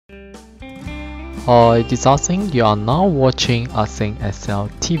Hi, this is Asing. You are now watching Asing Excel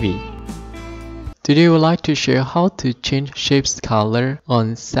TV. Today, we would like to share how to change shapes color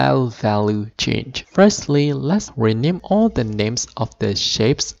on cell value change. Firstly, let's rename all the names of the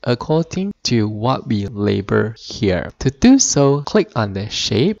shapes according to what we label here. To do so, click on the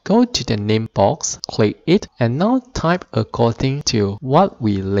shape, go to the name box, click it, and now type according to what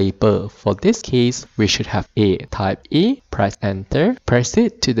we label. For this case, we should have A. Type E, press enter,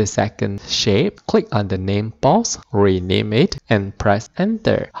 proceed to the second shape, click on the name box, rename it, and press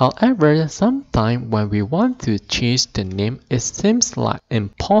enter. However, sometimes when we want to change the name, it seems like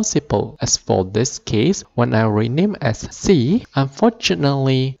impossible. As for this case, when I rename as C,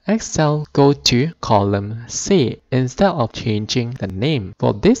 unfortunately, Excel go to column C instead of changing the name.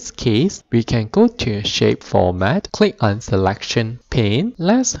 For this case, we can go to shape format, click on selection pane.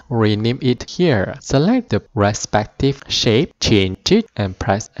 Let's rename it here. Select the respective shape, change it, and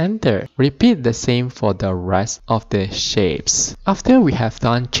press enter. Repeat the same for the rest of the shapes. After we have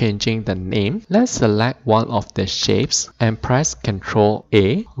done changing the name, let's select one of the shapes and press Ctrl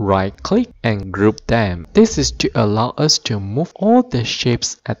A, right click, and group them. This is to allow us to move all the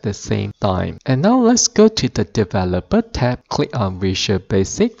shapes at the same time. And now let's go to the developer tab, click on Visual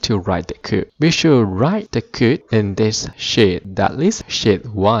Basic to write the code. We should write the code in this sheet, that is sheet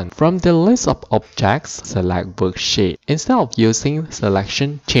 1. From the list of objects, select worksheet. Instead of using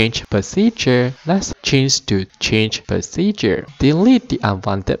selection change procedure, let's change to change procedure. Delete the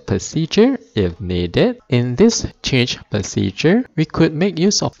unwanted procedure if needed. In this change procedure, we could make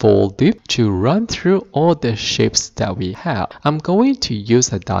use of for loop to run through all the shapes that we have. I'm going to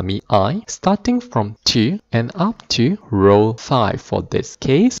use a dummy eye starting from 2 and up to row 5 for this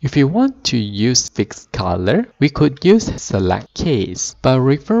case. If you want to use fixed color, we could use select case. By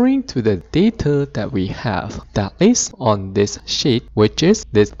referring to the data that we have, that is on this sheet, which is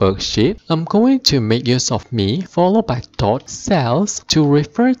this worksheet, I'm going to make use of me followed by dot cells to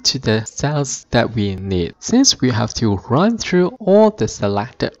refer to the cells that we need. Since we have to run through all the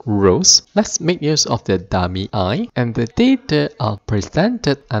selected rows, let's make use of the dummy eye, and the data are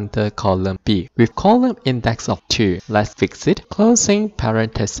presented under column B with column index of 2. Let's fix it, closing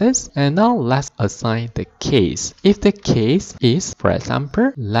parenthesis, and now let's assign the case. If the case is, for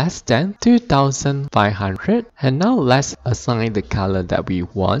example, less than 2500, and now let's assign the color that we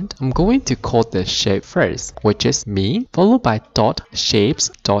want. I'm going to call the shape first, which is mean, followed by dot shapes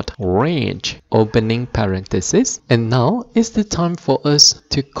dot range, opening parenthesis, and now it's the time for us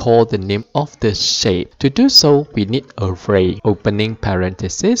to call the name of the shape. To do so, we need array, opening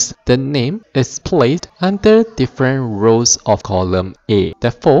parenthesis. The name is placed under different rows of column A.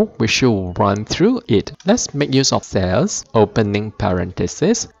 Therefore, we should run through it. Let's make use of cells, opening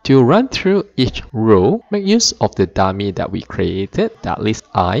parenthesis. To run through each row, make use of the dummy that we created, that is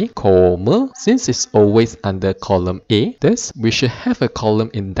I, comma, since it's always under column A, thus we should have a column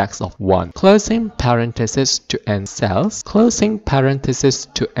index of 1. Closing parenthesis to end cells, closing parenthesis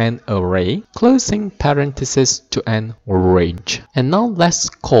to end array, closing parenthesis to end range. And now let's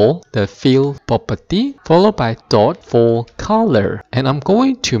call the fill property followed by dot for color. And I'm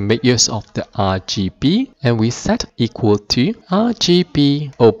going to make use of the RGB, and we set equal to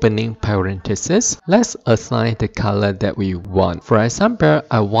RGB opening parenthesis. Let's assign the color that we want. For example,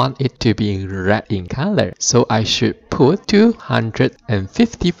 I want it to be red in color, so I should put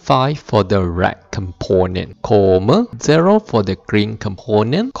 255 for the red component, comma, 0 for the green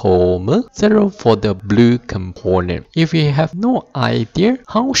component, comma, 0 for the blue component. If we have no idea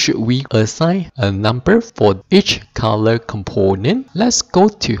how should we assign a number for each color component, let's go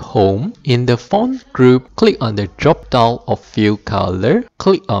to home. In the font group, click on the drop down of fill color,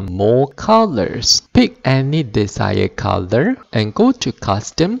 click on more colors, pick any desired color, and go to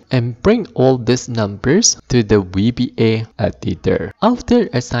custom and bring all these numbers to the VBA editor. After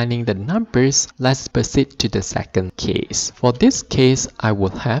assigning the numbers, let's proceed to the second case. For this case, I will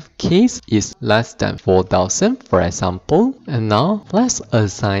have case is less than 4000, for example. And now let's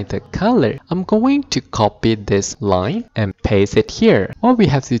assign the color. I'm going to copy this line and paste it here. What we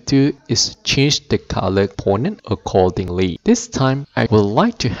have to do is change the color component accordingly. This time, I would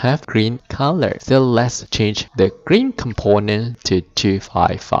like to have green color, so let's change the green component to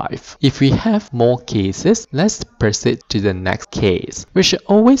 255. If we have more cases, let's proceed to the next case. We should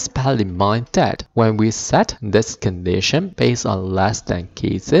always bear in mind that when we set this condition based on less than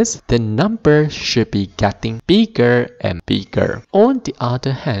cases, the number should be getting bigger and bigger. On the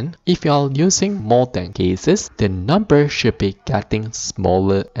other hand, if you are using more than cases, the number should be getting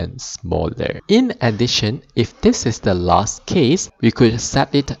smaller and smaller. In addition, if this is the last case, we could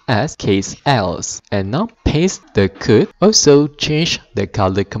set it as case else, and now paste the code. Also change the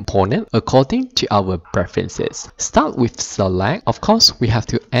color component according to our preferences. Start with select. Of course, we have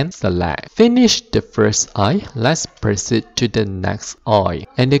to end select. Finish the first eye. Let's proceed to the next eye.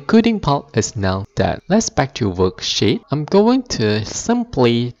 And the coding part is now done. Let's back to worksheet. I'm going to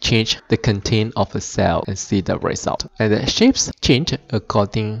simply change the content of a cell and see the result. And the shapes change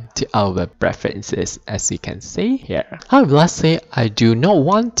according to our preferences, as you can see here. However, let's say I do not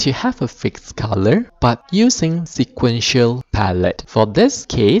want to have a fixed color, but using sequential palette. For this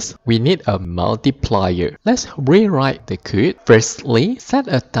case, we need a multiplier. Let's rewrite the code. Firstly, set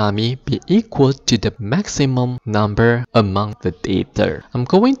a dummy be equal to the maximum number among the data. I'm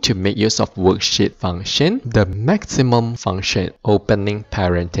going to make use of worksheet function, the maximum function, opening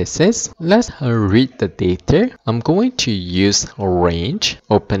parenthesis. Let's read the data. I'm going to use range,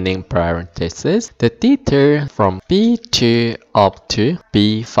 opening parenthesis, the data from B2 up to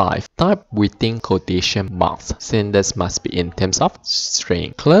B5, type within quotation marks, since this must be in terms of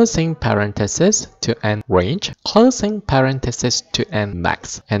string, closing parenthesis to end range, closing parenthesis to end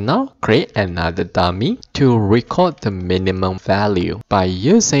max. And now create another dummy to record the minimum value by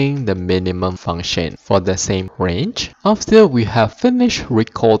using the minimum function for the same range. After we have finished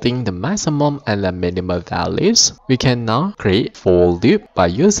recording the maximum and the minimum values, we can now create for loop by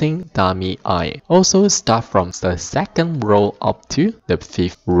using dummy I. Also start from the second row up to the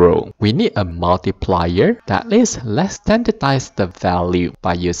fifth row. We need a multiplier, that is, let's standardize the value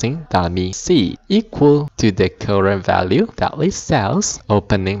by using dummy C equal to the current value, that is cells,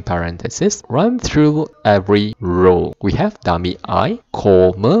 opening parenthesis, run through every row. We have dummy I,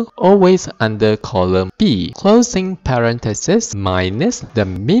 comma, always under column B, closing parenthesis minus the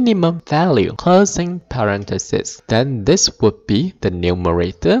minimum value, closing parenthesis. Then this would be the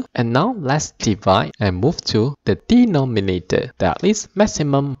numerator. And now let's divide and move to the denominator, that is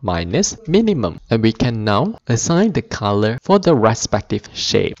maximum minus minimum. And we can now assign the color for the respective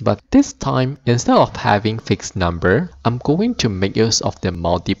shape. But this time, instead of having fixed number, I'm going to make use of the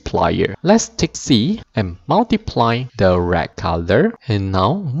multiplier. Let's take C and multiply the red color. And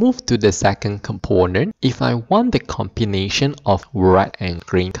now move to the second component. If I want the combination of red and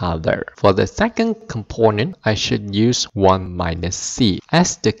green color, for the second component, I should use 1 minus C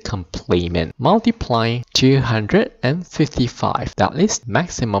as the complement. Multiply 255, that is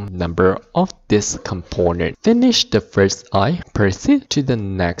maximum number of this component. Finish the first eye, proceed to the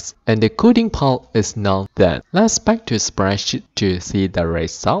next, and the coding part is now done. Let's back to spreadsheet to see the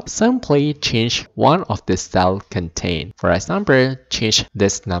result. Simply change one of the cell contained. For example, change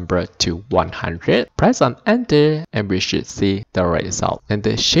this number to 100. Press on enter and we should see the result. And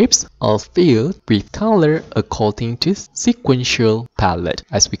the shapes are filled with color according to sequential palette,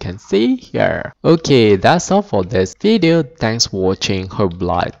 as we can see here. Okay, that's all for this video. Thanks for watching. Hope you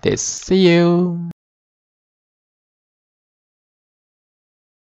like this. See you.